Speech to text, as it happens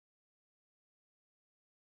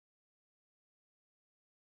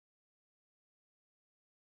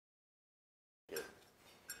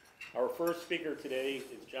Our first speaker today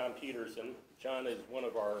is John Petersen. John is one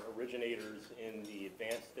of our originators in the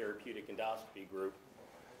Advanced Therapeutic Endoscopy group.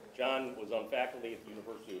 John was on faculty at the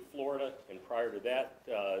University of Florida, and prior to that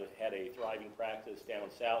had a thriving practice down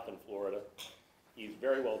south in Florida. He's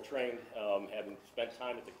very well trained, having spent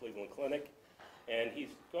time at the Cleveland Clinic, and he's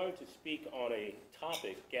going to speak on a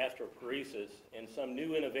topic, gastroparesis, and some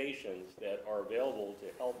new innovations that are available to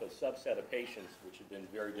help a subset of patients which have been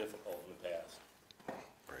very difficult in the past.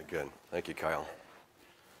 Very good. Thank you, Kyle.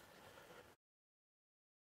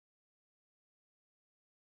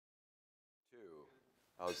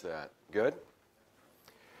 How's that? Good?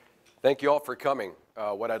 Thank you all for coming.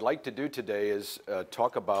 What I'd like to do today is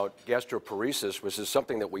talk about gastroparesis, which is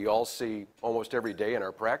something that we all see almost every day in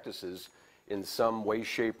our practices in some way,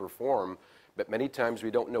 shape, or form, but many times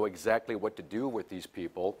we don't know exactly what to do with these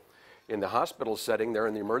people. In the hospital setting, they're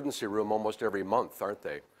in the emergency room almost every month, aren't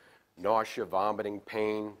they? Nausea, vomiting,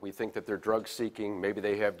 pain. We think that they're drug-seeking. Maybe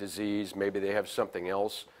they have disease. Maybe they have something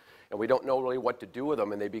else. And we don't know really what to do with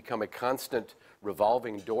them, and they become a constant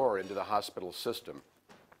revolving door into the hospital system.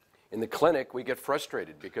 In the clinic, we get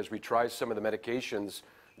frustrated because we try some of the medications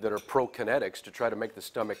that are prokinetics to try to make the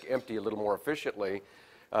stomach empty a little more efficiently,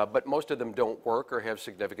 but most of them don't work or have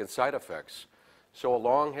significant side effects. So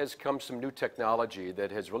along has come some new technology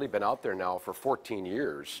that has really been out there now for 14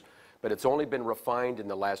 years, but it's only been refined in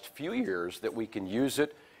the last few years that we can use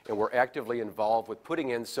it, and we're actively involved with putting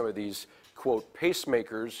in some of these, quote,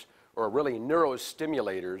 pacemakers, or really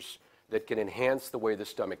neurostimulators that can enhance the way the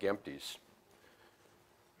stomach empties.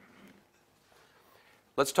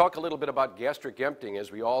 Let's talk a little bit about gastric emptying.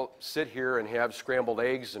 As we all sit here and have scrambled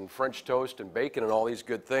eggs and French toast and bacon and all these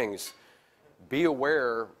good things, be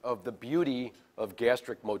aware of the beauty of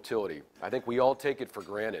gastric motility. I think we all take it for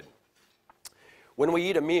granted. When we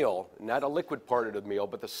eat a meal, not a liquid part of the meal,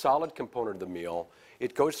 but the solid component of the meal,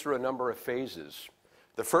 it goes through a number of phases.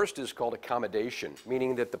 The first is called accommodation,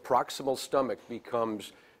 meaning that the proximal stomach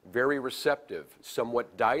becomes very receptive,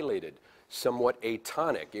 somewhat dilated, somewhat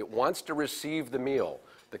atonic. It wants to receive the meal.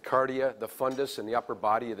 The cardia, the fundus, and the upper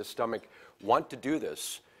body of the stomach want to do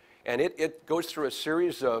this. And it goes through a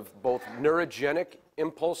series of both neurogenic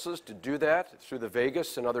impulses to do that through the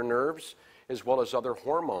vagus and other nerves, as well as other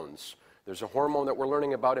hormones. There's a hormone that we're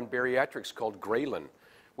learning about in bariatrics called ghrelin.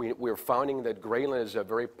 We're finding that ghrelin is a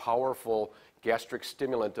very powerful gastric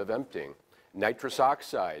stimulant of emptying. Nitrous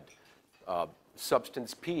oxide,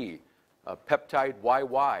 substance P, peptide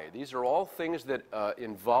YY. These are all things that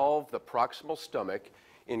involve the proximal stomach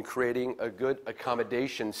in creating a good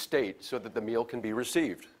accommodation state so that the meal can be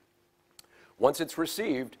received. Once it's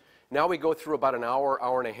received, now we go through about an hour,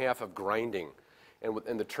 hour and a half of grinding.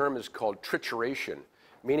 And the term is called trituration,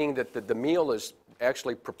 meaning that the meal is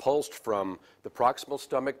actually propulsed from the proximal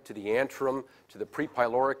stomach to the antrum to the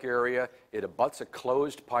prepyloric area. It abuts a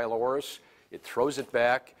closed pylorus. It throws it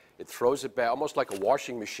back, almost like a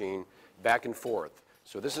washing machine, back and forth.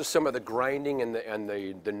 So this is some of the grinding and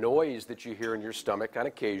the noise that you hear in your stomach on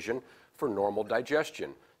occasion for normal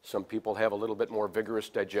digestion. Some people have a little bit more vigorous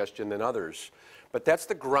digestion than others. But that's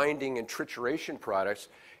the grinding and trituration products,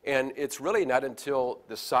 and it's really not until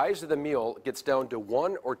the size of the meal gets down to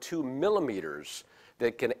 1 or 2 millimeters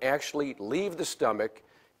that can actually leave the stomach,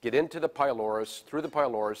 get into the pylorus, through the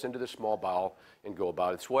pylorus, into the small bowel, and go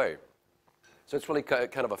about its way. So it's really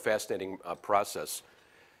kind of a fascinating process.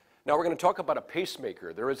 Now we're going to talk about a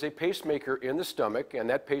pacemaker. There is a pacemaker in the stomach, and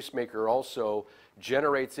that pacemaker also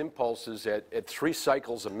generates impulses at 3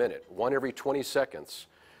 cycles a minute, 1 every 20 seconds,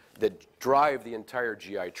 that drive the entire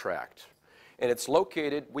GI tract. And it's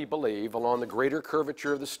located, we believe, along the greater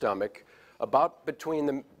curvature of the stomach, about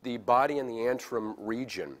between the body and the antrum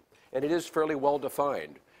region. And it is fairly well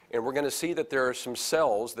defined. And we're going to see that there are some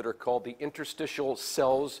cells that are called the interstitial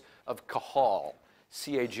cells of Cajal,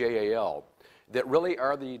 C-A-J-A-L, that really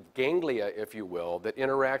are the ganglia, if you will, that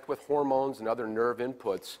interact with hormones and other nerve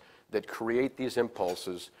inputs that create these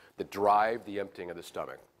impulses that drive the emptying of the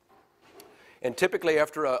stomach. And typically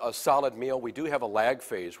after a solid meal, we do have a lag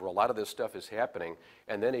phase where a lot of this stuff is happening,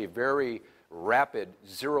 and then a very rapid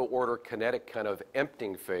zero-order kinetic kind of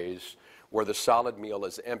emptying phase where the solid meal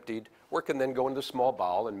is emptied, where it can then go into the small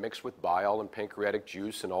bowel and mix with bile and pancreatic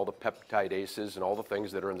juice and all the peptidases and all the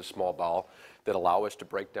things that are in the small bowel that allow us to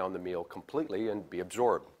break down the meal completely and be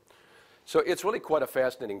absorbed. So it's really quite a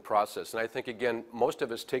fascinating process, and I think, again, most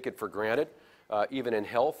of us take it for granted, even in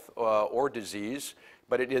health or disease,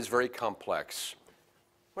 but it is very complex.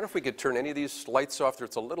 I wonder if we could turn any of these lights off there.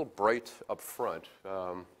 It's a little bright up front. I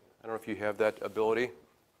don't know if you have that ability.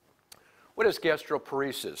 What is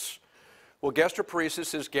gastroparesis? Well,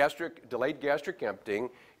 gastroparesis is delayed gastric emptying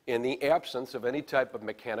in the absence of any type of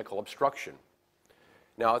mechanical obstruction.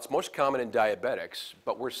 Now, it's most common in diabetics,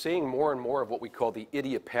 but we're seeing more and more of what we call the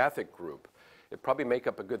idiopathic group. It probably make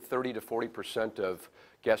up a good 30 to 40% of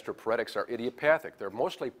gastroparetics are idiopathic. They're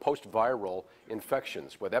mostly post-viral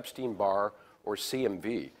infections with Epstein-Barr or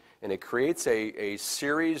CMV. And it creates a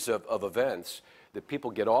series of events that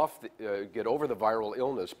people get over the viral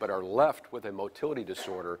illness but are left with a motility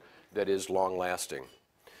disorder that is long-lasting.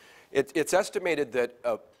 It's estimated that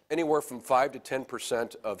anywhere from 5 to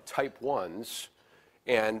 10% of type 1s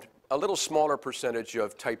and a little smaller percentage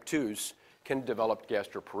of type 2s can develop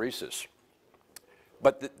gastroparesis.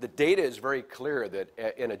 But the data is very clear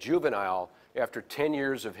that in a juvenile, after 10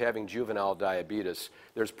 years of having juvenile diabetes,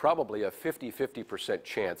 there's probably a 50%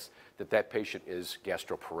 chance that that patient is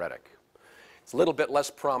gastroparetic. It's a little bit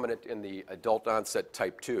less prominent in the adult onset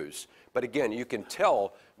type 2s. But again, you can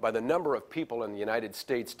tell by the number of people in the United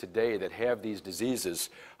States today that have these diseases,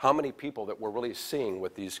 how many people that we're really seeing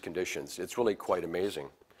with these conditions. It's really quite amazing.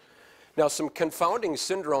 Now, some confounding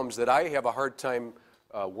syndromes that I have a hard time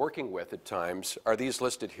working with at times are these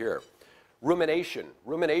listed here. Rumination.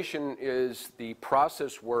 Rumination is the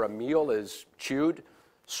process where a meal is chewed,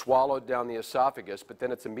 swallowed down the esophagus, but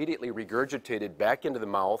then it's immediately regurgitated back into the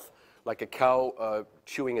mouth like a cow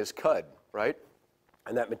chewing his cud, right?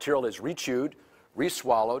 And that material is re-chewed,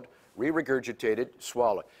 re-swallowed, re-regurgitated,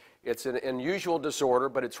 swallowed. It's an unusual disorder,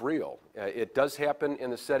 but it's real. It does happen in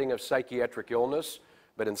the setting of psychiatric illness,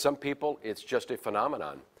 but in some people, it's just a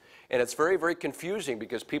phenomenon. And it's very, very confusing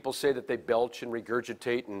because people say that they belch and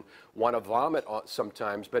regurgitate and want to vomit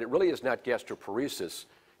sometimes, but it really is not gastroparesis,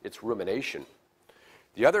 it's rumination.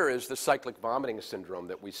 The other is the cyclic vomiting syndrome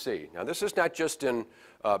that we see. Now, this is not just in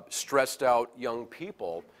stressed out young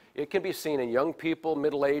people. It can be seen in young people,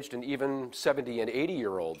 middle-aged, and even 70 and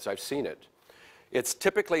 80-year-olds. I've seen it. It's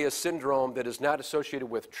typically a syndrome that is not associated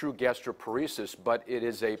with true gastroparesis, but it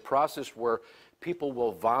is a process where people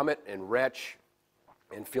will vomit and retch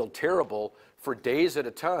and feel terrible for days at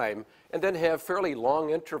a time, and then have fairly long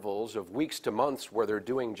intervals of weeks to months where they're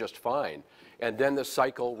doing just fine. And then the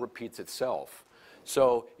cycle repeats itself.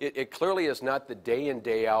 So it clearly is not the day in,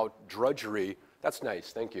 day out drudgery, that's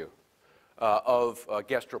nice, thank you, of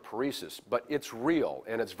gastroparesis, but it's real.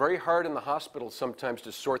 And it's very hard in the hospital sometimes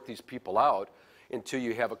to sort these people out until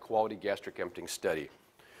you have a quality gastric emptying study.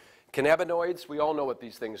 Cannabinoids, we all know what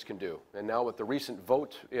these things can do. And now with the recent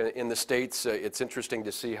vote in the States, it's interesting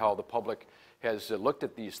to see how the public has looked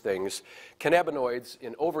at these things. Cannabinoids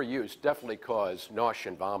in overuse definitely cause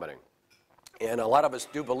nausea and vomiting. And a lot of us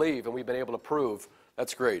do believe, and we've been able to prove,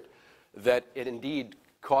 that's great, that it indeed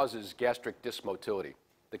causes gastric dysmotility,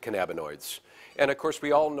 the cannabinoids. And of course,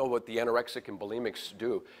 we all know what the anorexic and bulimics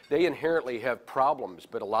do. They inherently have problems,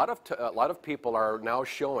 but a lot of people are now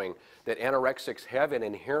showing that anorexics have an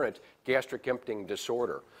inherent gastric emptying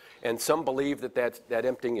disorder. And some believe that that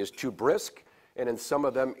emptying is too brisk, and in some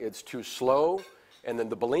of them it's too slow, and then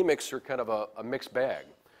the bulimics are kind of a mixed bag.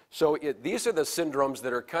 So these are the syndromes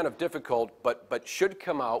that are kind of difficult, but should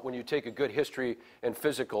come out when you take a good history and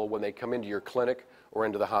physical when they come into your clinic or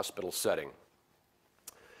into the hospital setting.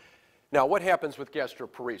 Now, what happens with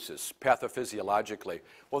gastroparesis pathophysiologically?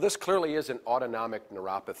 Well, this clearly is an autonomic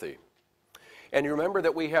neuropathy. And you remember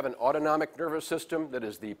that we have an autonomic nervous system that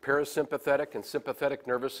is the parasympathetic and sympathetic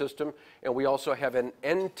nervous system, and we also have an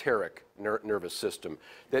enteric nervous system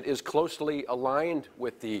that is closely aligned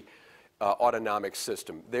with the autonomic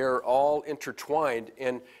system. They're all intertwined,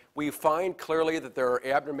 and we find clearly that there are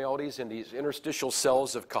abnormalities in these interstitial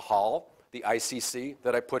cells of Cajal, the ICC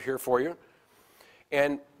that I put here for you.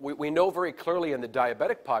 And we know very clearly in the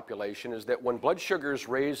diabetic population is that when blood sugars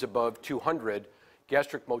raise above 200,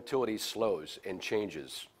 gastric motility slows and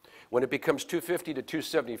changes. When it becomes 250 to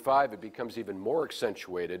 275, it becomes even more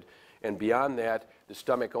accentuated, and beyond that, the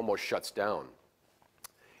stomach almost shuts down.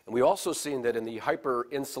 And we also seen that in the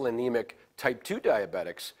hyperinsulinemic type 2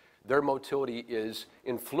 diabetics, their motility is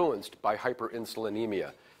influenced by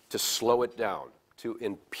hyperinsulinemia to slow it down, to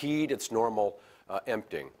impede its normal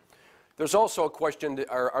emptying. There's also a question,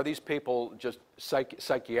 are these people just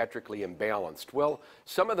psychiatrically imbalanced? Well,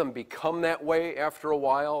 some of them become that way after a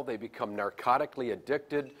while. They become narcotically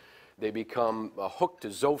addicted. They become hooked to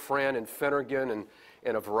Zofran and Phenergan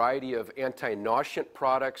and a variety of anti-nauseant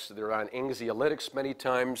products. They're on anxiolytics many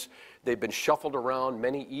times. They've been shuffled around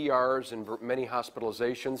many ERs and many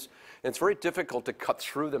hospitalizations. And it's very difficult to cut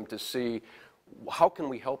through them to see how can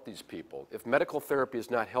we help these people. If medical therapy is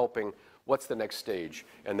not helping, what's the next stage?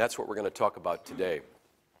 And that's what we're going to talk about today.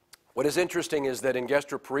 What is interesting is that in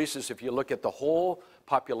gastroparesis, if you look at the whole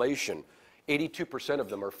population, 82% of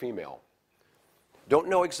them are female. Don't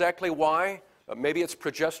know exactly why. Maybe it's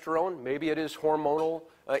progesterone, maybe it is hormonal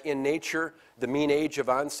in nature. The mean age of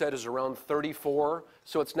onset is around 34,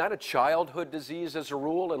 so it's not a childhood disease as a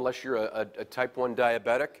rule unless you're a type 1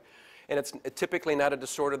 diabetic. And it's typically not a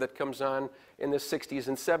disorder that comes on in the 60s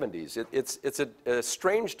and 70s. It's a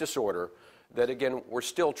strange disorder that, again, we're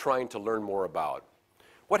still trying to learn more about.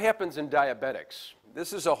 What happens in diabetics?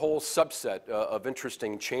 This is a whole subset of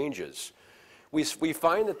interesting changes. We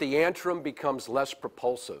find that the antrum becomes less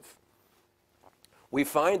propulsive. We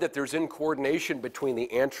find that there's incoordination between the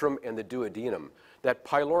antrum and the duodenum. That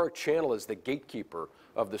pyloric channel is the gatekeeper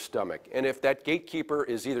of the stomach. And if that gatekeeper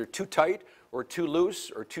is either too tight or too loose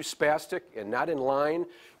or too spastic and not in line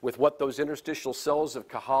with what those interstitial cells of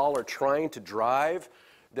Cajal are trying to drive,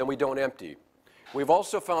 then we don't empty. We've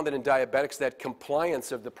also found that in diabetics that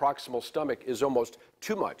compliance of the proximal stomach is almost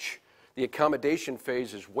too much. The accommodation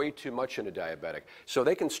phase is way too much in a diabetic. So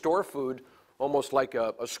they can store food almost like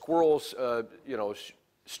a squirrel's,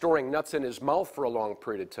 storing nuts in his mouth for a long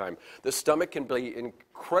period of time. The stomach can be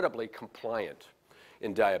incredibly compliant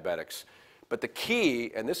in diabetics. But the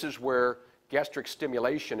key, and this is where gastric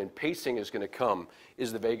stimulation and pacing is going to come,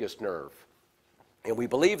 is the vagus nerve. And we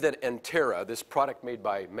believe that Entera, this product made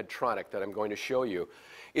by Medtronic that I'm going to show you,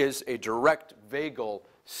 is a direct vagal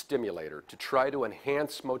stimulator to try to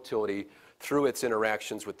enhance motility through its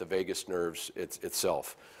interactions with the vagus nerves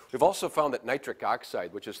itself. We've also found that nitric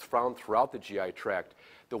oxide, which is found throughout the GI tract,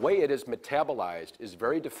 the way it is metabolized is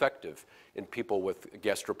very defective in people with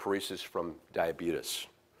gastroparesis from diabetes.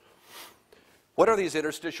 What are these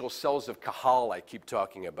interstitial cells of Cajal I keep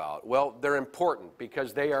talking about? Well, they're important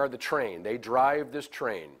because they are the train. They drive this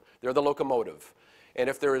train. They're the locomotive. And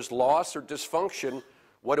if there is loss or dysfunction,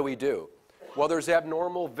 what do? Well, there's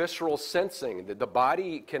abnormal visceral sensing. The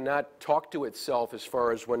body cannot talk to itself as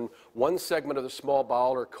far as when one segment of the small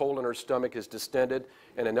bowel or colon or stomach is distended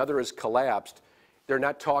and another is collapsed, they're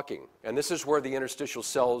not talking. And this is where the interstitial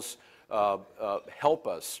cells help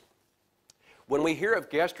us. When we hear of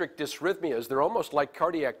gastric dysrhythmias, they're almost like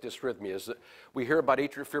cardiac dysrhythmias. We hear about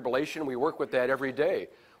atrial fibrillation. We work with that every day.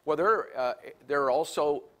 Well, there are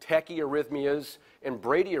also tachyarrhythmias and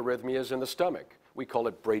bradyarrhythmias in the stomach. We call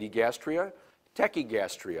it bradygastria,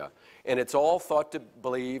 tachygastria, and it's all thought to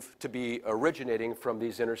believe to be originating from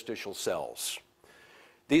these interstitial cells.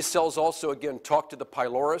 These cells also, again, talk to the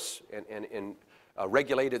pylorus and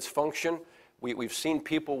regulate its function. We've seen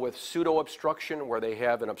people with pseudo-obstruction where they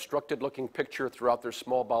have an obstructed-looking picture throughout their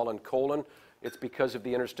small bowel and colon. It's because of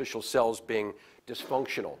the interstitial cells being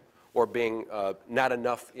dysfunctional or being not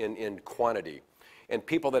enough in quantity. And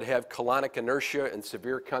people that have colonic inertia and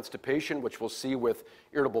severe constipation, which we'll see with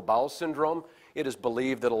irritable bowel syndrome, it is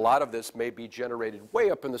believed that a lot of this may be generated way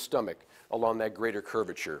up in the stomach along that greater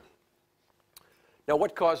curvature. Now,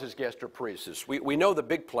 what causes gastroparesis? We know the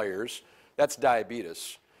big players. That's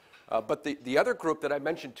diabetes. But the other group that I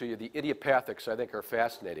mentioned to you, the idiopathics, I think are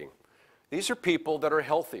fascinating. These are people that are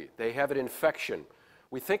healthy. They have an infection.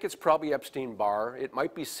 We think it's probably Epstein-Barr. It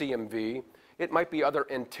might be CMV. It might be other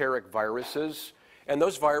enteric viruses. And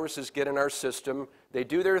those viruses get in our system. They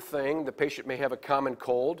do their thing. The patient may have a common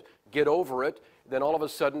cold, get over it. Then all of a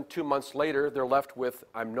sudden, 2 months later, they're left with,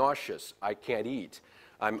 I'm nauseous. I can't eat.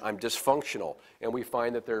 I'm dysfunctional. And we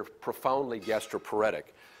find that they're profoundly gastroparetic.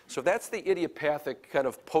 So that's the idiopathic kind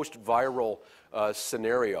of post-viral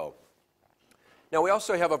scenario. Now, we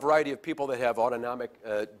also have a variety of people that have autonomic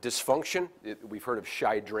dysfunction. We've heard of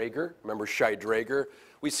Shy-Drager. Remember Shy-Drager?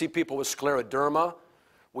 We see people with scleroderma.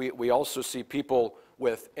 We also see people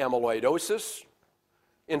with amyloidosis.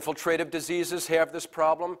 Infiltrative diseases have this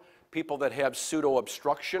problem. People that have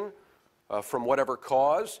pseudo-obstruction from whatever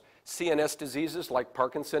cause. CNS diseases like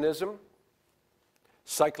Parkinsonism.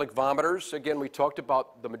 Cyclic vomiters, again, we talked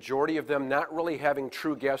about the majority of them not really having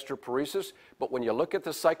true gastroparesis, but when you look at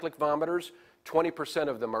the cyclic vomiters, 20%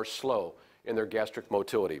 of them are slow in their gastric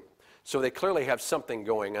motility. So they clearly have something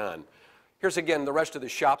going on. Here's again the rest of the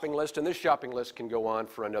shopping list, and this shopping list can go on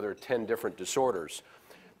for another 10 different disorders.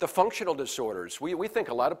 The functional disorders, we think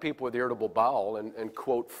a lot of people with irritable bowel and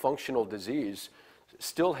quote, functional disease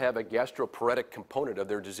still have a gastroparetic component of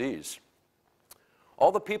their disease.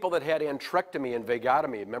 All the people that had antrectomy and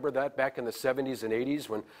vagotomy, remember that back in the 70s and 80s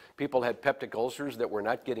when people had peptic ulcers that were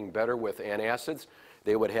not getting better with antacids?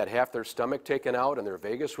 They would have half their stomach taken out and their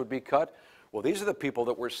vagus would be cut. Well, these are the people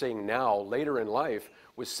that we're seeing now, later in life,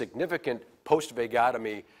 with significant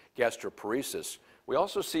post-vagotomy gastroparesis. We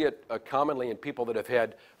also see it commonly in people that have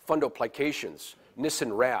had fundoplications,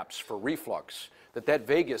 Nissen wraps for reflux, that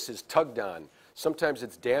vagus is tugged on. Sometimes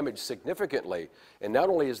it's damaged significantly, and not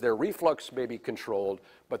only is their reflux maybe controlled,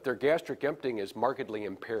 but their gastric emptying is markedly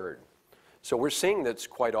impaired. So we're seeing this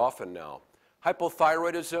quite often now.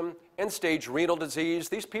 hypothyroidism, end-stage renal disease.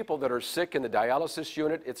 These people that are sick in the dialysis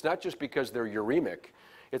unit, it's not just because they're uremic,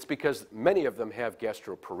 it's because many of them have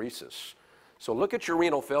gastroparesis. So look at your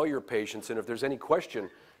renal failure patients, and if there's any question,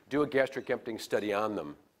 do a gastric emptying study on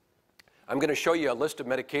them. I'm going to show you a list of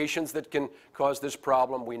medications that can cause this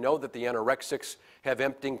problem. We know that the anorexics have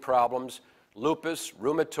emptying problems: lupus,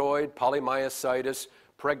 rheumatoid, polymyositis,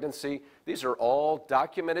 pregnancy. These are all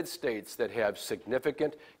documented states that have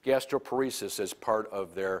significant gastroparesis as part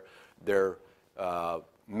of their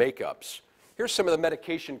makeups. Here's some of the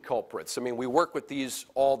medication culprits. I mean, we work with these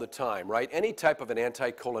all the time, right? Any type of an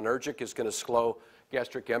anticholinergic is going to slow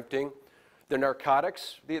gastric emptying. The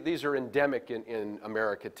narcotics, these are endemic in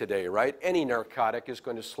America today, right? Any narcotic is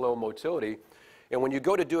going to slow motility. And when you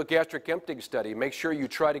go to do a gastric emptying study, make sure you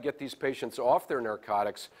try to get these patients off their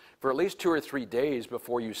narcotics for at least 2 or 3 days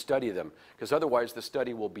before you study them, because otherwise the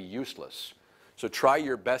study will be useless. So try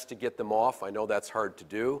your best to get them off. I know that's hard to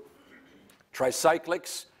do.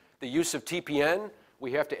 Tricyclics, the use of TPN,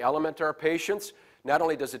 we have to aliment our patients. Not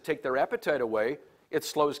only does it take their appetite away, it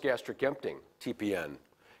slows gastric emptying, TPN.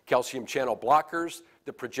 Calcium channel blockers,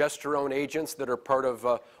 the progesterone agents that are part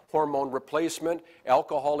of hormone replacement,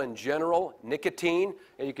 alcohol in general, nicotine,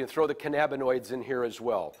 and you can throw the cannabinoids in here as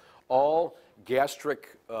well. All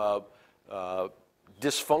gastric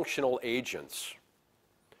dysfunctional agents.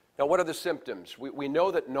 Now, what are the symptoms? We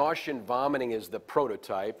know that nausea and vomiting is the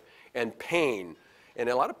prototype, and pain. And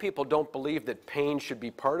a lot of people don't believe that pain should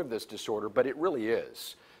be part of this disorder, but it really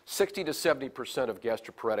is. 60 to 70% of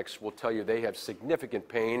gastroparetics will tell you they have significant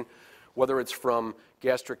pain, whether it's from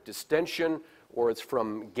gastric distension or it's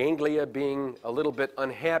from ganglia being a little bit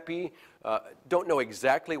unhappy. Don't know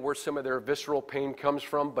exactly where some of their visceral pain comes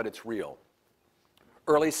from, but it's real.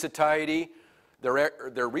 Early satiety,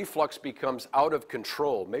 their reflux becomes out of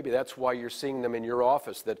control. Maybe that's why you're seeing them in your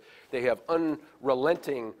office, that they have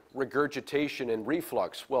unrelenting regurgitation and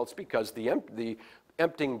reflux. Well, it's because the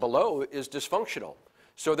emptying below is dysfunctional.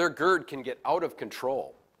 So their GERD can get out of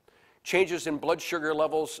control. Changes in blood sugar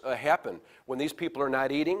levels happen. When these people are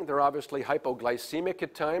not eating, they're obviously hypoglycemic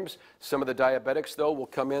at times. Some of the diabetics, though, will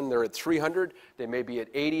come in, they're at 300. They may be at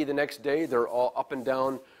 80 the next day. They're all up and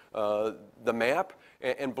down the map.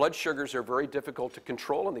 And blood sugars are very difficult to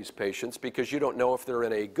control in these patients because you don't know if they're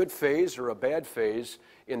in a good phase or a bad phase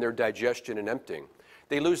in their digestion and emptying.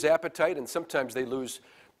 They lose appetite, and sometimes they lose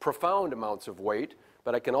profound amounts of weight.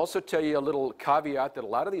 But I can also tell you a little caveat that a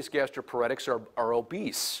lot of these gastroparetics are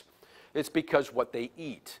obese. It's because what they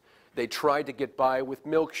eat. They try to get by with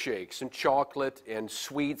milkshakes and chocolate and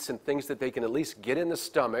sweets and things that they can at least get in the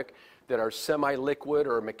stomach that are semi-liquid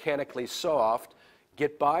or mechanically soft,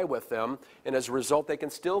 get by with them, and as a result they can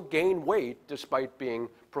still gain weight despite being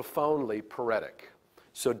profoundly paretic.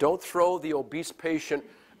 So don't throw the obese patient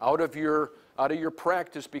out of your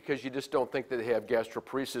practice because you just don't think that they have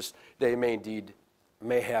gastroparesis. They may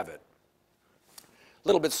have it. A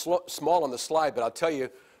little bit small on the slide, but I'll tell you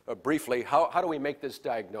briefly, how do we make this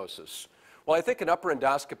diagnosis? Well, I think an upper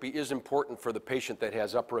endoscopy is important for the patient that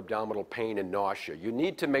has upper abdominal pain and nausea. You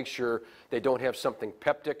need to make sure they don't have something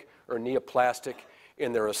peptic or neoplastic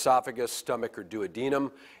in their esophagus, stomach, or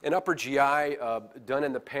duodenum. An upper GI done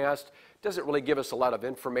in the past doesn't really give us a lot of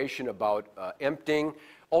information about emptying.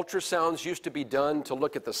 Ultrasounds used to be done to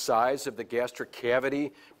look at the size of the gastric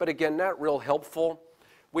cavity, but again, not real helpful.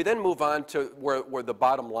 We then move on to where the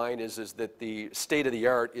bottom line is that the state of the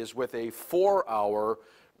art is with a 4-hour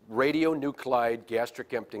radionuclide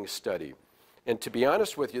gastric emptying study. And to be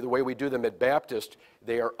honest with you, the way we do them at Baptist,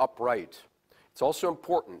 they are upright. It's also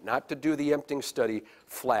important not to do the emptying study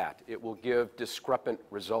flat. It will give discrepant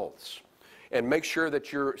results. And make sure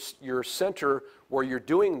that your center where you're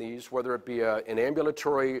doing these, whether it be an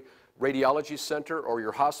ambulatory radiology center or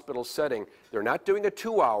your hospital setting, they're not doing a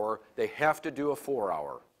 2-hour, they have to do a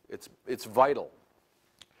 4-hour. It's vital.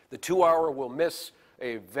 The 2-hour will miss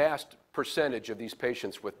a vast percentage of these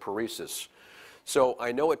patients with paresis. So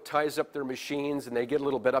I know it ties up their machines and they get a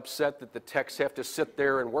little bit upset that the techs have to sit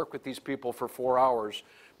there and work with these people for 4 hours,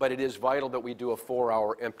 but it is vital that we do a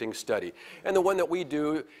 4-hour emptying study. And the one that we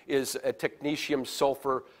do is a technetium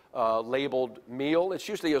sulfur labeled meal. It's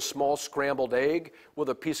usually a small scrambled egg with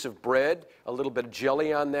a piece of bread, a little bit of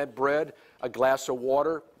jelly on that bread, a glass of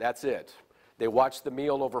water. That's it. They watch the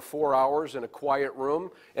meal over 4 hours in a quiet room,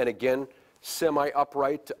 and again,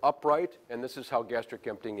 semi-upright to upright, and this is how gastric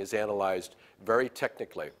emptying is analyzed very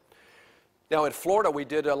technically. Now in Florida, we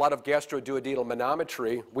did a lot of gastroduodenal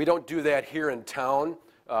manometry. We don't do that here in town.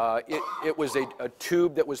 It was a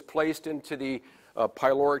tube that was placed into the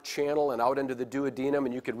pyloric channel and out into the duodenum,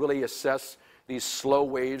 and you could really assess these slow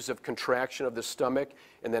waves of contraction of the stomach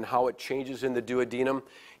and then how it changes in the duodenum.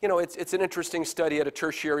 You know, it's an interesting study at a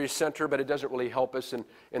tertiary center, but it doesn't really help us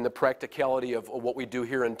in the practicality of what we do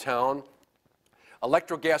here in town.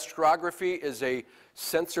 Electrogastrography is a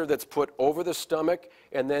sensor that's put over the stomach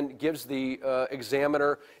and then gives the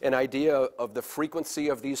examiner an idea of the frequency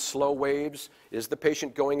of these slow waves. Is the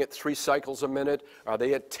patient going at 3 cycles a minute? Are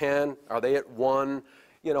they at 10? Are they at 1?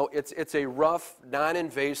 You know, it's a rough,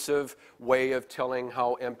 non-invasive way of telling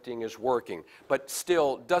how emptying is working, but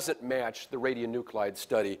still doesn't match the radionuclide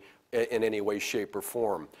study in any way, shape, or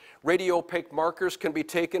form. Radiopaque markers can be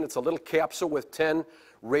taken. It's a little capsule with 10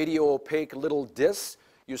 radiopaque little discs.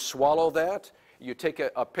 You swallow that. You take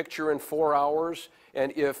a picture in 4 hours,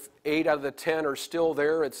 and if 8 out of the 10 are still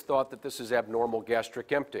there, it's thought that this is abnormal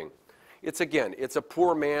gastric emptying. It's a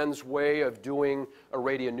poor man's way of doing a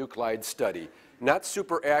radionuclide study. Not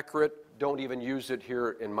super accurate, don't even use it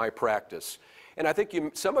here in my practice. And I think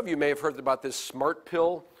some of you may have heard about this smart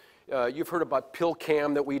pill. You've heard about pill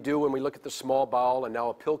cam that we do when we look at the small bowel, and now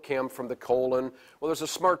a pill cam from the colon. Well, there's a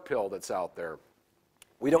smart pill that's out there.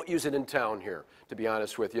 We don't use it in town here, to be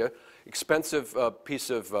honest with you. Expensive piece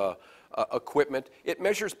of equipment. It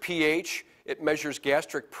measures pH, it measures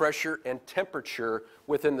gastric pressure and temperature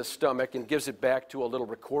within the stomach and gives it back to a little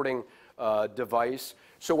recording device.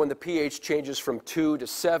 So when the pH changes from 2 to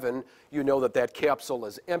 7, you know that that capsule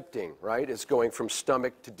is emptying, right? It's going from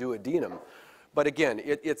stomach to duodenum. But again,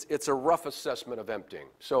 it's a rough assessment of emptying.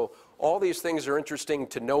 So all these things are interesting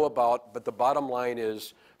to know about, but the bottom line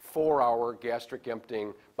is 4-hour gastric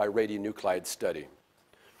emptying by radionuclide study.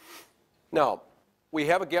 Now, we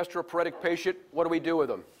have a gastroparetic patient. What do we do with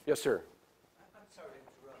them? Yes, sir. I'm sorry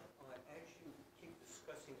to interrupt. As you keep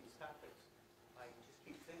discussing these topics, I just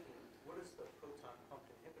keep thinking, what is the proton pump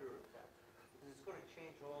inhibitor effect? Because it's going to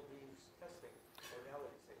change all these testing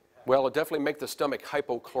modalities that you have. Well, it'll definitely make the stomach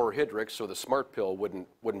hypochlorhydric, so the smart pill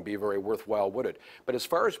wouldn't be very worthwhile, would it? But as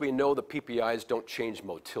far as we know, the PPIs don't change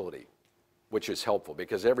motility, which is helpful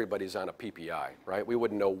because everybody's on a PPI, right? We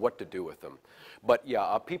wouldn't know what to do with them. But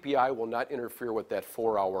yeah, a PPI will not interfere with that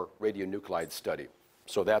 4-hour radionuclide study.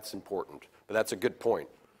 So that's important, but that's a good point.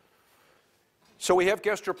 So we have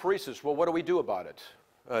gastroparesis. Well, what do we do about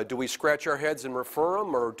it? Do we scratch our heads and refer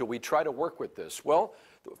them, or do we try to work with this? Well,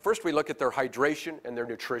 first we look at their hydration and their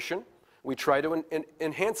nutrition. We try to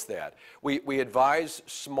enhance that. We advise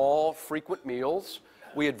small, frequent meals.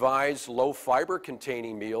 We advise low fiber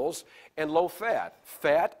containing meals and low fat.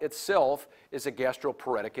 Fat itself is a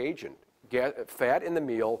gastroparetic agent. Fat in the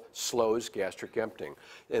meal slows gastric emptying.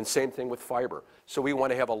 And same thing with fiber. So we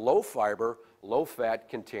want to have a low fiber, low fat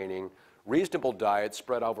containing reasonable diet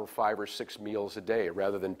spread over 5 or 6 meals a day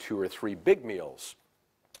rather than 2 or 3 big meals.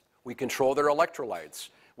 We control their electrolytes.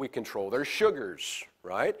 We control their sugars,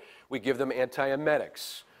 right? We give them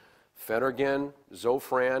antiemetics. Phenergan,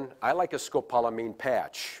 Zofran. I like a scopolamine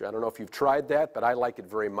patch. I don't know if you've tried that, but I like it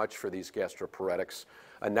very much for these gastroparetics.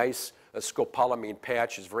 A nice scopolamine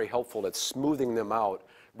patch is very helpful at smoothing them out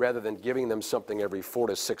rather than giving them something every 4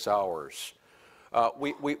 to 6 hours.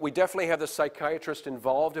 We definitely have the psychiatrist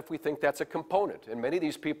involved if we think that's a component. And many of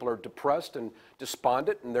these people are depressed and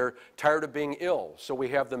despondent, and they're tired of being ill, so we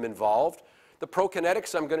have them involved. The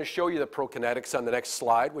prokinetics, I'm going to show you the prokinetics on the next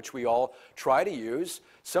slide, which we all try to use.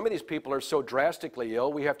 Some of these people are so drastically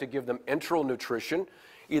ill, we have to give them enteral nutrition,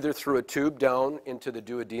 either through a tube down into the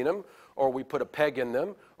duodenum, or we put a PEG in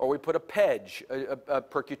them, or we put a PEG, a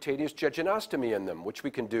percutaneous jejunostomy in them, which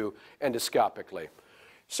we can do endoscopically.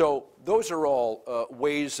 So those are all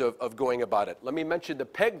ways of going about it. Let me mention the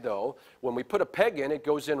PEG, though. When we put a PEG in, it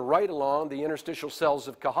goes in right along the interstitial cells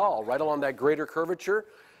of Cajal, right along that greater curvature.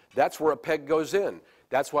 That's where a PEG goes in.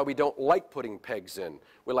 That's why we don't like putting PEGs in.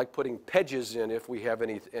 We like putting PEGs in if we have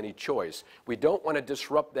any choice. We don't want to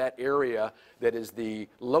disrupt that area that is the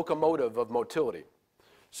locomotive of motility.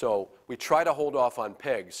 So we try to hold off on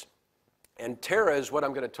PEGs. And Tara is what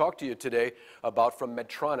I'm going to talk to you today about from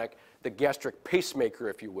Medtronic, the gastric pacemaker,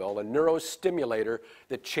 if you will, a neurostimulator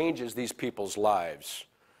that changes these people's lives.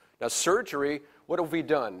 Now, surgery, what have we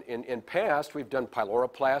done? In past, we've done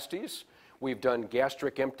pyloroplasties. We've done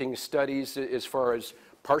gastric emptying studies as far as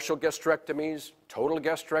partial gastrectomies, total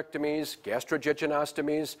gastrectomies,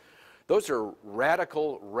 gastrojejunostomies. Those are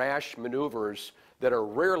radical, rash maneuvers that are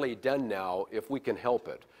rarely done now if we can help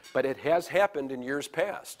it. But it has happened in years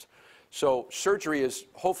past. So surgery is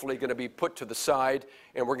hopefully going to be put to the side,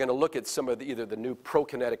 and we're going to look at some of either the new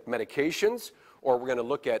prokinetic medications, or we're going to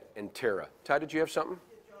look at Entera. Ty, did you have something?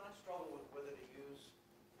 Yeah, John, I struggle with whether to use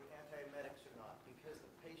the antiemetics or not because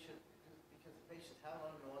the patient has a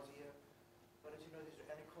lot of nausea. But as you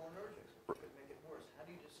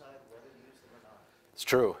It's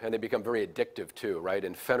true, and they become very addictive too, right?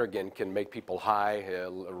 And Phenergan can make people high,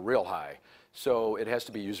 real high. So it has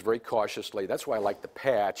to be used very cautiously. That's why I like the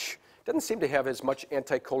patch. It doesn't seem to have as much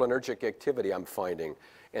anticholinergic activity, I'm finding.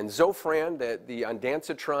 And Zofran, the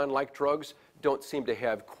ondansetron-like drugs, don't seem to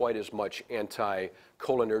have quite as much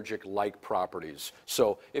anticholinergic-like properties.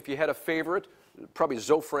 So if you had a favorite, probably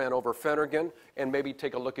Zofran over Phenergan, and maybe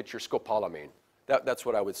take a look at your scopolamine. That's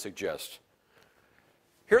what I would suggest.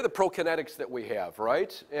 Here are the prokinetics that we have,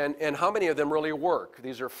 right? And how many of them really work?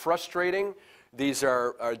 These are frustrating. These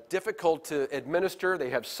are difficult to administer. They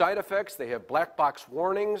have side effects. They have black box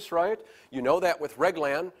warnings, right? You know that with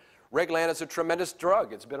Reglan. Reglan is a tremendous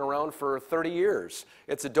drug. It's been around for 30 years.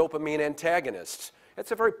 It's a dopamine antagonist.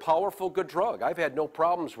 It's a very powerful, good drug. I've had no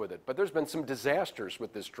problems with it, but there's been some disasters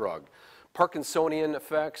with this drug. Parkinsonian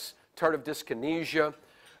effects, tardive dyskinesia,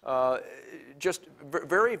 just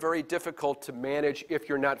very, very difficult to manage if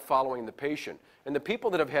you're not following the patient. And the people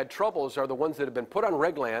that have had troubles are the ones that have been put on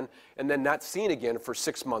Reglan and then not seen again for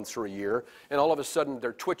 6 months or a year, and all of a sudden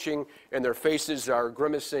they're twitching and their faces are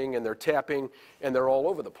grimacing and they're tapping and they're all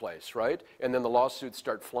over the place, right? And then the lawsuits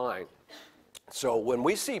start flying. So when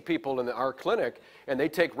we see people in our clinic and they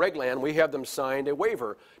take Reglan, we have them sign a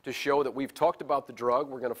waiver to show that we've talked about the drug,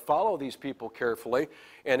 we're going to follow these people carefully,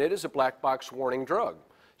 and it is a black box warning drug.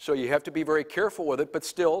 So you have to be very careful with it, but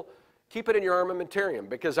still keep it in your armamentarium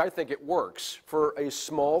because I think it works for a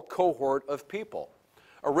small cohort of people.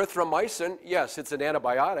 Erythromycin, yes, it's an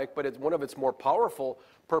antibiotic, but one of its more powerful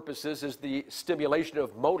purposes is the stimulation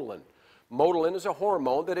of motilin. Motilin is a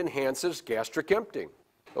hormone that enhances gastric emptying.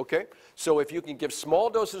 Okay, so if you can give small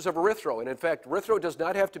doses of erythro, and in fact, erythro does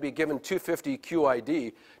not have to be given 250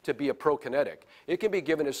 QID to be a prokinetic. It can be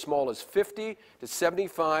given as small as 50 to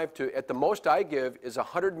 75 to, at the most I give, is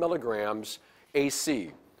 100 milligrams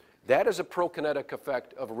AC. That is a prokinetic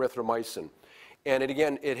effect of erythromycin. And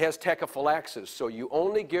again, it has tachyphylaxis, so you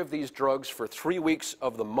only give these drugs for 3 weeks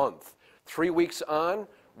of the month. 3 weeks on,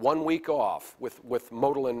 1 week off with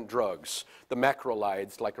motilin drugs, the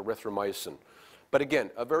macrolides like erythromycin. But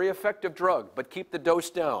again, a very effective drug, but keep the dose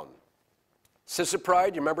down.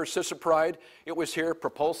 Cisapride, you remember Cisapride? It was here,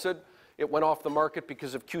 Propulsid. It went off the market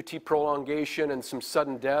because of QT prolongation and some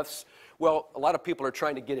sudden deaths. Well, a lot of people are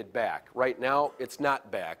trying to get it back. Right now, it's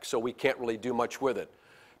not back, so we can't really do much with it.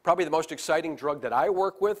 Probably the most exciting drug that I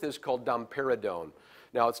work with is called domperidone.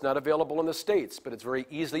 Now, it's not available in the States, but it's very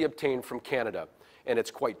easily obtained from Canada, and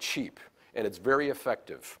it's quite cheap, and it's very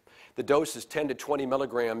effective. The dose is 10 to 20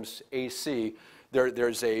 milligrams AC.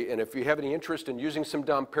 And if you have any interest in using some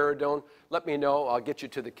domperidone, let me know. I'll get you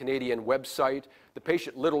to the Canadian website. The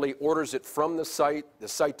patient literally orders it from the site. The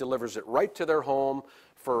site delivers it right to their home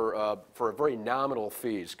for very nominal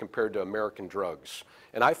fees compared to American drugs.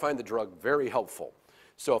 And I find the drug very helpful.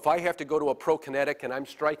 So if I have to go to a prokinetic and I'm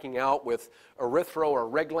striking out with erythro or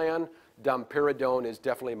Reglan, domperidone is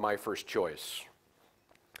definitely my first choice.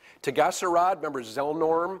 Tegaserod, remember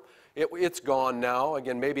Zelnorm? It's gone now.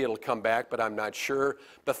 Again, maybe it'll come back, but I'm not sure.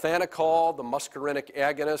 Bethanechol, the muscarinic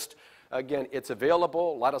agonist, again, it's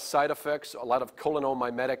available. A lot of side effects, a lot of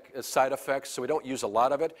cholinomimetic side effects, so we don't use a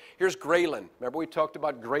lot of it. Here's Grelin. Remember we talked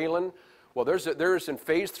about Grelin? Well, there's in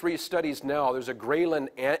phase 3 studies now, there's a Grelin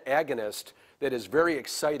agonist that is very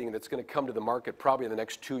exciting that's going to come to the market probably in the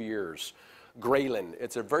next 2 years. Grelin,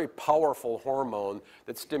 it's a very powerful hormone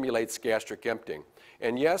that stimulates gastric emptying.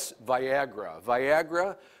 And yes, Viagra.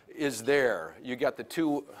 Viagra is there. You got the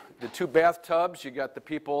two bathtubs, you got the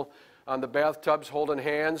people on the bathtubs holding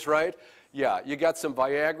hands, right? Yeah, you got some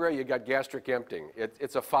Viagra, you got gastric emptying.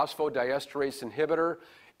 It's a phosphodiesterase inhibitor,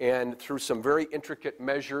 and through some very intricate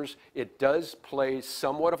measures, it does play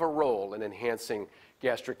somewhat of a role in enhancing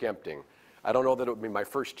gastric emptying. I don't know that it would be my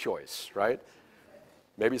first choice, right?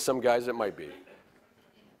 Maybe some guys it might be.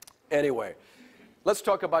 Anyway, let's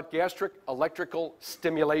talk about gastric electrical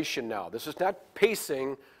stimulation now. This is not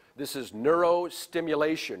pacing, this is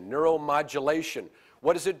neurostimulation, neuromodulation.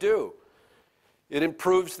 What does it do? It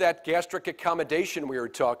improves that gastric accommodation we were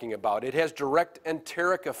talking about. It has direct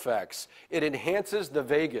enteric effects. It enhances the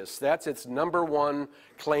vagus. That's its #1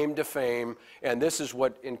 claim to fame, and this is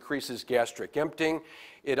what increases gastric emptying.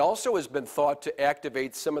 It also has been thought to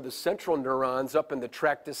activate some of the central neurons up in the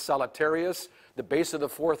tractus solitarius, the base of the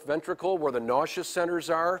fourth ventricle where the nausea centers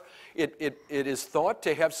are. It is thought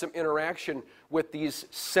to have some interaction with these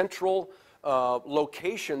central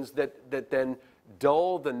locations that then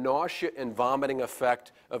dull the nausea and vomiting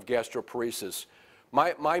effect of gastroparesis.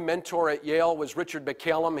 My mentor at Yale was Richard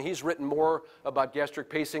McCallum. He's written more about gastric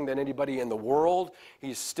pacing than anybody in the world.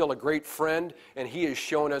 He's still a great friend, and he has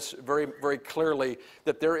shown us very, very clearly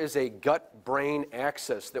that there is a gut-brain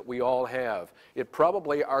axis that we all have.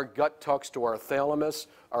 Our gut talks to our thalamus,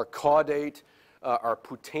 our caudate, our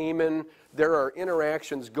putamen. There are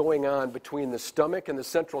interactions going on between the stomach and the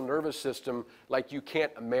central nervous system like you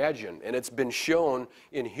can't imagine, and it's been shown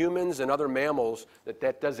in humans and other mammals that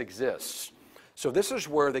that does exist. So this is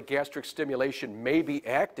where the gastric stimulation may be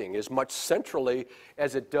acting as much centrally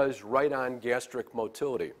as it does right on gastric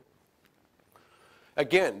motility.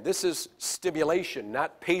 Again, this is stimulation,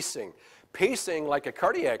 not pacing. Pacing, like a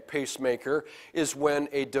cardiac pacemaker, is when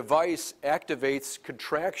a device activates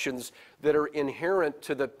contractions that are inherent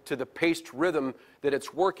to the paced rhythm that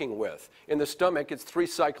it's working with. In the stomach, it's 3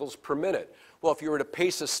 cycles per minute. Well, if you were to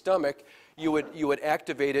pace a stomach, you would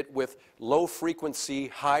activate it with low frequency,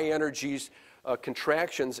 high energies,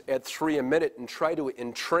 contractions at 3 a minute and try to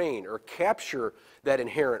entrain or capture that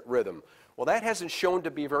inherent rhythm. Well, that hasn't shown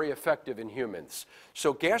to be very effective in humans.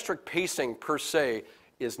 So gastric pacing per se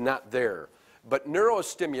is not there. But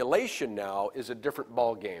neurostimulation now is a different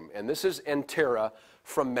ballgame, and this is Entera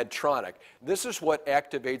from Medtronic. This is what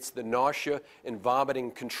activates the nausea and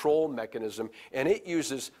vomiting control mechanism, and it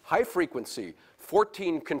uses high frequency,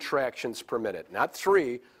 14 contractions per minute, not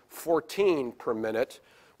 3, 14 per minute,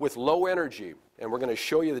 with low energy. And we're going to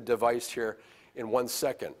show you the device here in 1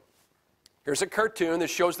 second. Here's a cartoon that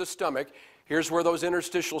shows the stomach. Here's where those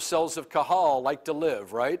interstitial cells of Cajal like to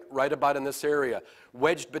live, right? Right about in this area,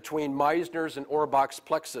 wedged between Meissner's and Orbach's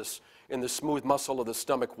plexus in the smooth muscle of the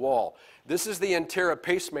stomach wall. This is the Entera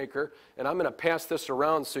pacemaker, and I'm going to pass this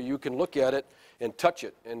around so you can look at it and touch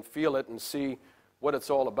it and feel it and see what it's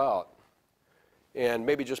all about. And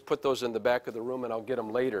maybe just put those in the back of the room and I'll get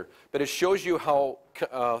them later. But it shows you how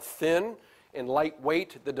thin and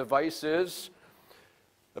lightweight the device is.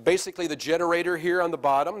 Basically, the generator here on the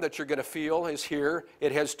bottom that you're going to feel is here.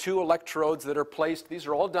 It has 2 electrodes that are placed. These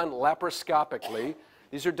are all done laparoscopically.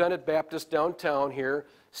 These are done at Baptist downtown here.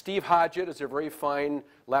 Steve Hodgett is a very fine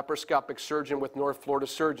laparoscopic surgeon with North Florida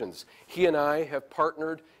Surgeons. He and I have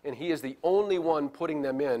partnered, and he is the only one putting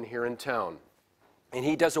them in here in town. And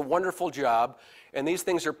he does a wonderful job, and these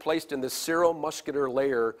things are placed in the seromuscular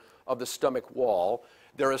layer of the stomach wall.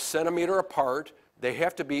 They're 1 centimeter apart. They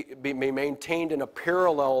have to be maintained in a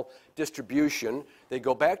parallel distribution. They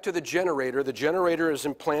go back to the generator. The generator is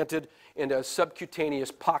implanted in a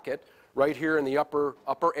subcutaneous pocket right here in the upper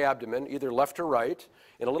abdomen, either left or right,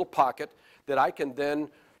 in a little pocket that I can then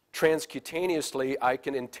transcutaneously, I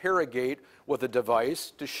can interrogate with a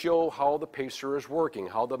device to show how the pacer is working,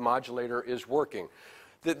 how the modulator is working.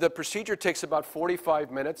 The procedure takes about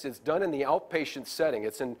 45 minutes. It's done in the outpatient setting.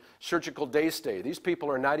 It's in surgical day stay. These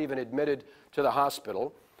people are not even admitted to the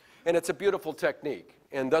hospital. And it's a beautiful technique.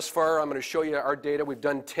 And thus far, I'm going to show you our data. We've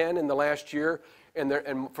done 10 in the last year,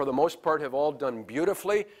 and for the most part have all done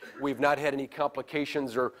beautifully. We've not had any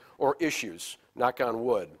complications or issues, knock on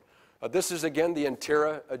wood. This is, again, the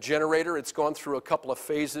Entera generator. It's gone through a couple of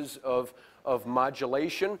phases of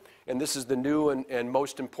modulation, and this is the new and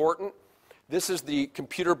most important. This is the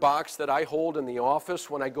computer box that I hold in the office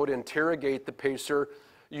when I go to interrogate the pacer,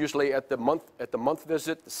 usually at the month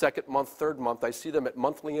visit, the 2nd month, 3rd month. I see them at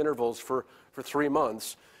monthly intervals for 3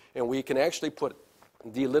 months, and we can actually put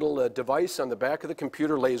the little device on the back of the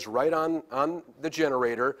computer, lays right on the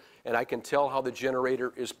generator, and I can tell how the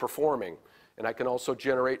generator is performing. And I can also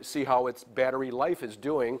see how its battery life is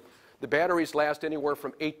doing. The batteries last anywhere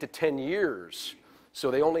from 8 to 10 years,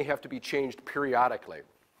 so they only have to be changed periodically.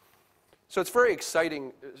 So it's very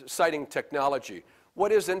exciting technology.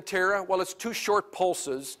 What is Entera? Well, it's 2 short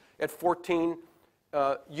pulses at 14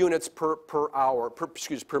 units per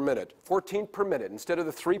minute. 14 per minute. Instead of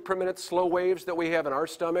the 3 per minute slow waves that we have in our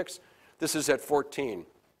stomachs, this is at 14.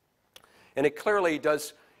 And it clearly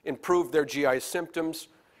does improve their GI symptoms.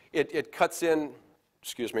 It cuts in,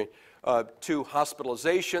 to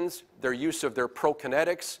hospitalizations, their use of their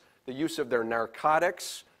prokinetics, the use of their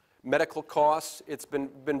narcotics, medical costs. It's been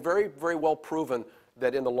very, very well proven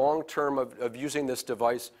that in the long term of using this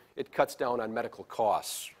device, it cuts down on medical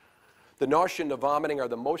costs. The nausea and the vomiting are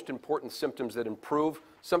the most important symptoms that improve.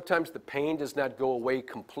 Sometimes the pain does not go away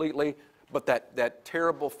completely, but that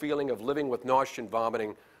terrible feeling of living with nausea and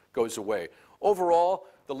vomiting goes away. Overall,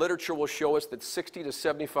 the literature will show us that 60 to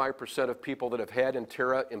 75% of people that have had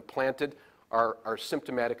Entera implanted are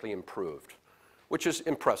symptomatically improved, which is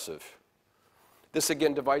impressive. This,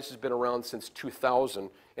 again, device has been around since 2000,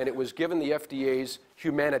 and it was given the FDA's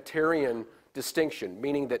humanitarian distinction,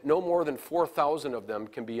 meaning that no more than 4,000 of them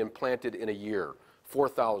can be implanted in a year.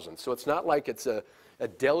 4,000. So it's not like it's a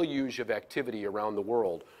deluge of activity around the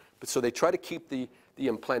world. But so they try to keep the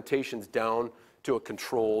implantations down to a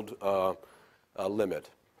controlled limit.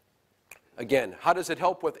 Again, how does it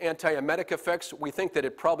help with antiemetic effects? We think that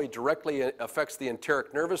it probably directly affects the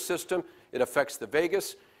enteric nervous system. It affects the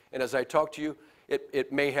vagus. And as I talked to you,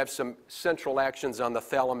 it may have some central actions on the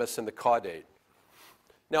thalamus and the caudate.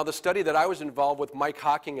 Now, the study that I was involved with, Mike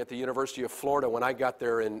Hocking at the University of Florida, when I got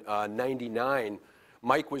there in '99,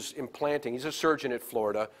 Mike was implanting. He's a surgeon at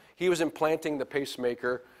Florida. He was implanting the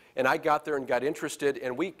pacemaker, and I got there and got interested,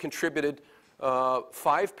 and we contributed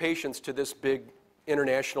 5 patients to this big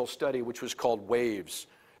international study, which was called WAVES.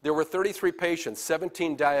 There were 33 patients,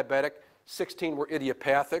 17 diabetic, 16 were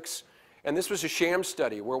idiopathics, and this was a sham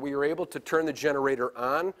study where we were able to turn the generator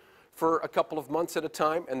on for a couple of months at a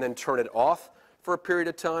time and then turn it off for a period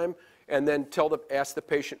of time, and then ask the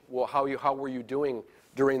patient, well, how were you doing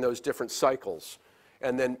during those different cycles?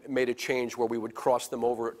 And then made a change where we would cross them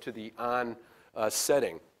over to the on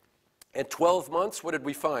setting. At 12 months, what did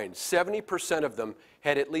we find? 70% of them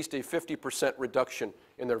had at least a 50% reduction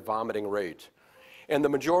in their vomiting rate. And the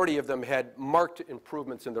majority of them had marked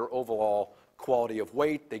improvements in their overall quality of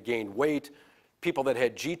weight. They gained weight. People that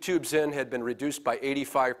had G-tubes in had been reduced by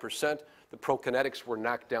 85%. The prokinetics were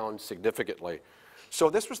knocked down significantly. So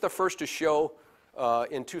this was the first to show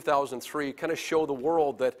in 2003, kind of show the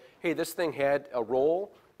world that, hey, this thing had a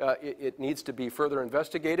role. It needs to be further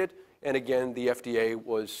investigated. And again, the FDA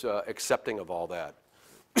was accepting of all that.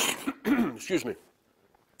 Excuse me.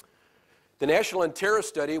 The National Entera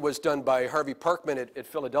study was done by Harvey Parkman at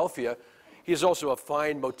Philadelphia. He's also a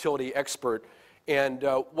fine motility expert. And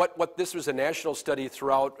this was a national study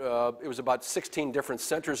throughout, it was about 16 different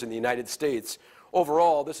centers in the United States.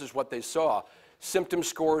 Overall, this is what they saw. Symptom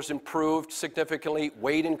scores improved significantly,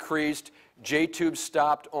 weight increased, J-tubes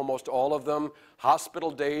stopped, almost all of them. Hospital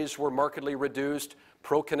days were markedly reduced,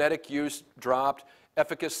 prokinetic use dropped,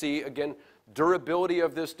 efficacy, again, durability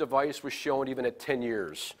of this device was shown even at 10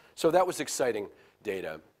 years. So that was exciting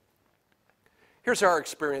data. Here's our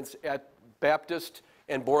experience at Baptist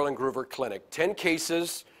and Borland-Groover Clinic. 10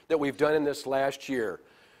 cases that we've done in this last year.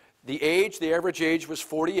 The average age was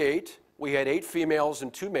 48. We had 8 females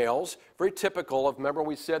and 2 males, very typical of, remember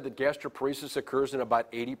we said that gastroparesis occurs in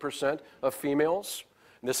about 80% of females?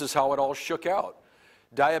 And this is how it all shook out.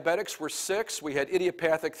 Diabetics were 6, we had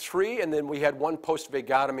idiopathic 3, and then we had 1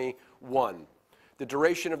 post-vagotomy 1. The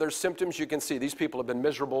duration of their symptoms, you can see these people have been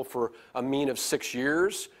miserable for a mean of 6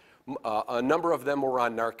 years. A number of them were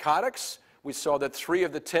on narcotics. We saw that 3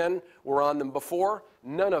 of the 10 were on them before.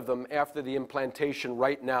 None of them after the implantation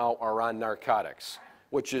right now are on narcotics,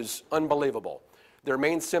 which is unbelievable. Their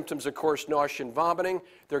main symptoms, of course, nausea and vomiting.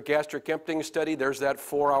 Their gastric emptying study, there's that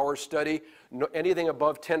 4-hour study. Anything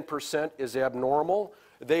above 10% is abnormal.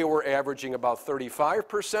 They were averaging about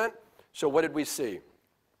 35%. So what did we see?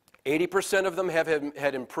 80% of them have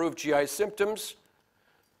had improved GI symptoms.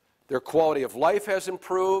 Their quality of life has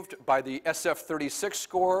improved by the SF-36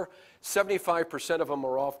 score. 75% of them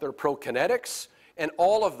are off their prokinetics, and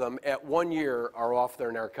all of them at 1 year are off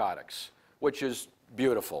their narcotics, which is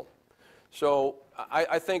beautiful. So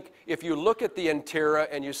I think if you look at the Entera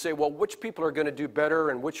and you say, well, which people are going to do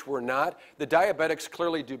better and which were not, the diabetics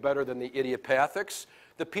clearly do better than the idiopathics.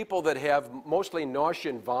 The people that have mostly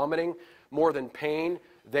nausea and vomiting more than pain,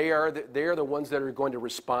 they are the ones that are going to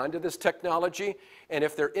respond to this technology. And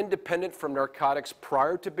if they're independent from narcotics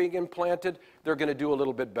prior to being implanted, they're going to do a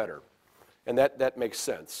little bit better. And that makes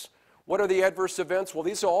sense. What are the adverse events? Well,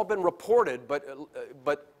 these have all been reported,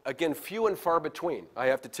 but again, few and far between, I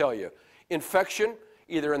have to tell you. Infection,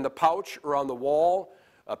 either in the pouch or on the wall,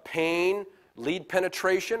 pain, lead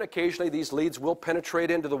penetration. Occasionally, these leads will penetrate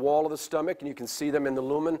into the wall of the stomach, and you can see them in the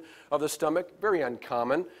lumen of the stomach. Very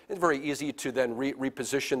uncommon. It's very easy to then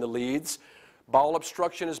reposition the leads. Bowel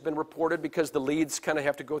obstruction has been reported because the leads kind of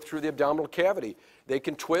have to go through the abdominal cavity. They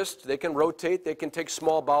can twist, they can rotate, they can take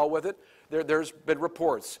small bowel with it. There's been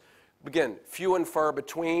reports. Again, few and far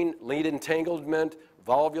between, lead entanglement,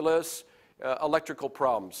 volvulus, electrical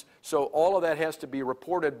problems. So all of that has to be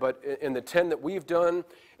reported, but in the 10 that we've done,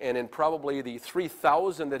 and in probably the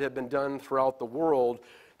 3,000 that have been done throughout the world,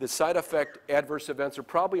 the side effect adverse events are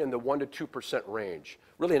probably in the 1% to 2% range.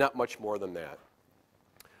 Really not much more than that.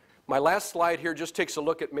 My last slide here just takes a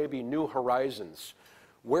look at maybe new horizons.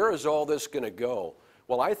 Where is all this going to go?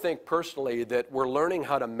 Well, I think personally that we're learning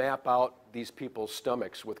how to map out these people's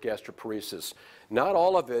stomachs with gastroparesis. Not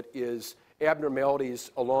all of it is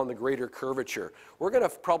abnormalities along the greater curvature. We're going to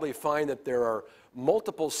probably find that there are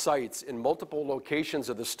multiple sites in multiple locations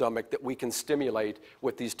of the stomach that we can stimulate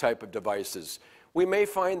with these type of devices. We may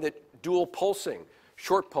find that dual pulsing,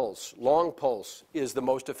 short pulse, long pulse is the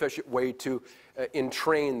most efficient way to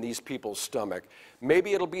entrain these people's stomach.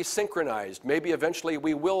 Maybe it'll be synchronized. Maybe eventually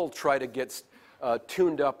we will try to get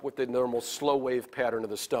tuned up with the normal slow wave pattern of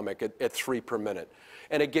the stomach at 3 per minute.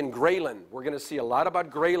 And again, ghrelin, we're going to see a lot about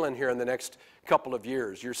ghrelin here in the next couple of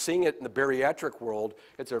years. You're seeing it in the bariatric world.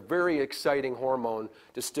 It's a very exciting hormone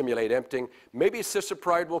to stimulate emptying. Maybe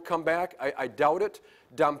cisapride will come back. I doubt it.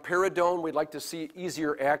 Domperidone, we'd like to see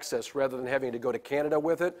easier access rather than having to go to Canada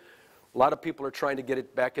with it. A lot of people are trying to get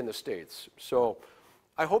it back in the States. So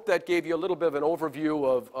I hope that gave you a little bit of an overview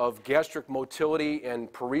of gastric motility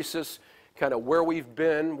and paresis, kind of where we've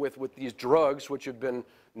been with these drugs, which have been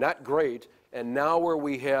not great, and now where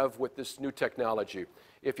we have with this new technology.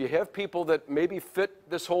 If you have people that maybe fit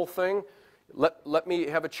this whole thing, let me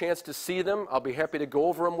have a chance to see them. I'll be happy to go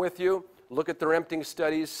over them with you, look at their emptying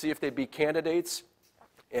studies, see if they'd be candidates,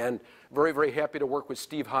 and very, very happy to work with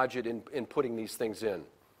Steve Hodgett in putting these things in.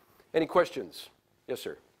 Any questions? Yes,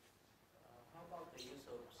 sir. How about the use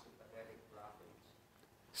of sympathetic blockage?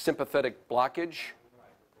 Sympathetic blockage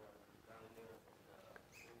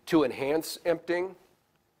to enhance emptying.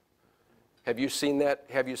 Have you seen that?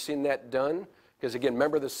 Have you seen that done? Because again,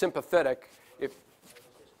 remember the sympathetic. If Since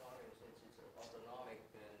it's autonomic,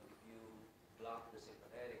 then if you block the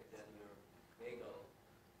sympathetic, then your vagal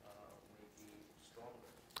may be stronger.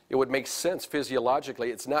 it would make sense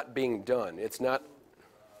physiologically, it's not being done. It's not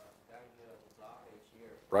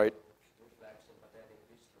right.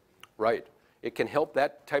 Right. It can help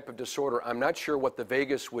that type of disorder. I'm not sure what the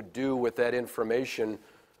vagus would do with that information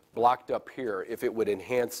blocked up here, if it would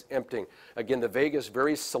enhance emptying. Again, the vagus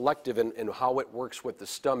very selective in how it works with the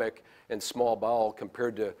stomach and small bowel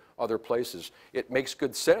compared to other places. It makes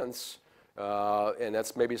good sense, and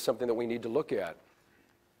that's maybe something that we need to look at.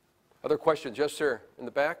 Other questions? Yes, sir. In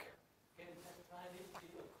the back? Can gastritis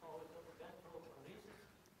be a cause of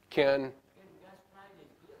gastroparesis? Can?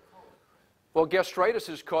 Well, gastritis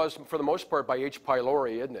is caused, for the most part, by H.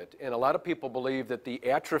 pylori, isn't it? And a lot of people believe that the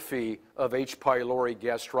atrophy of H. pylori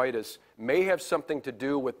gastritis may have something to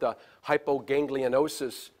do with the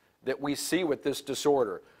hypoganglianosis that we see with this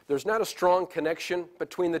disorder. There's not a strong connection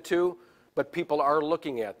between the two, but people are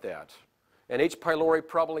looking at that. And H. pylori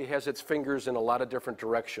probably has its fingers in a lot of different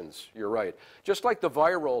directions. You're right. Just like the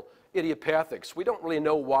viral idiopathics, we don't really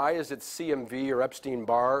know why. Is it CMV or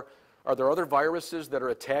Epstein-Barr? Are there other viruses that are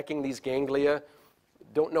attacking these ganglia?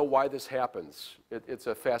 Don't know why this happens. It's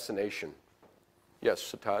a fascination. Yes,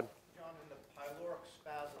 so Todd? John, in the pyloric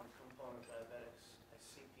spasm component of diabetics, I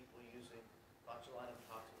see people using botulinum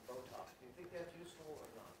toxin Botox. Do you think that's useful or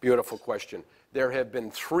not? Beautiful question. There have been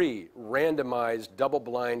 3 randomized,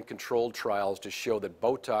 double-blind controlled trials to show that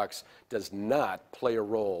Botox does not play a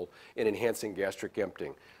role in enhancing gastric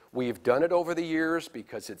emptying. We've done it over the years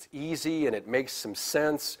because it's easy and it makes some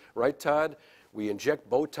sense, right, Todd? We inject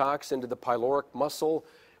Botox into the pyloric muscle.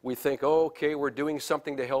 We think, oh, okay, we're doing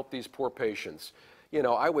something to help these poor patients. You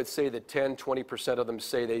know, I would say that 10, 20% of them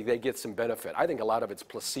say they get some benefit. I think a lot of it's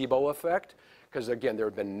placebo effect because, again, there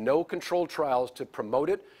have been no controlled trials to promote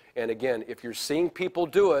it. And, again, if you're seeing people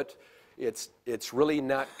do it, it's really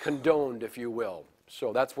not condoned, if you will.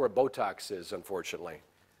 So that's where Botox is, unfortunately.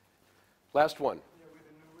 Last one.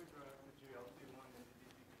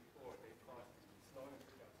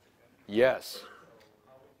 Yes.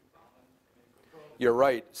 You're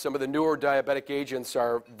right. Some of the newer diabetic agents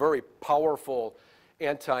are very powerful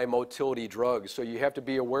anti-motility drugs. So you have to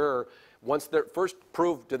be aware, once they're first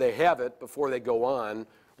proved do they have it before they go on.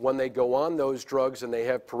 When they go on those drugs and they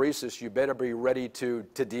have paresis, you better be ready to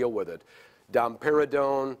deal with it.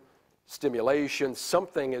 Domperidone, stimulation,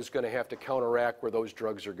 something is going to have to counteract where those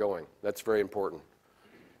drugs are going. That's very important.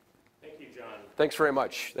 Thank you, John. Thanks very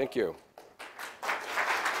much. Thank you.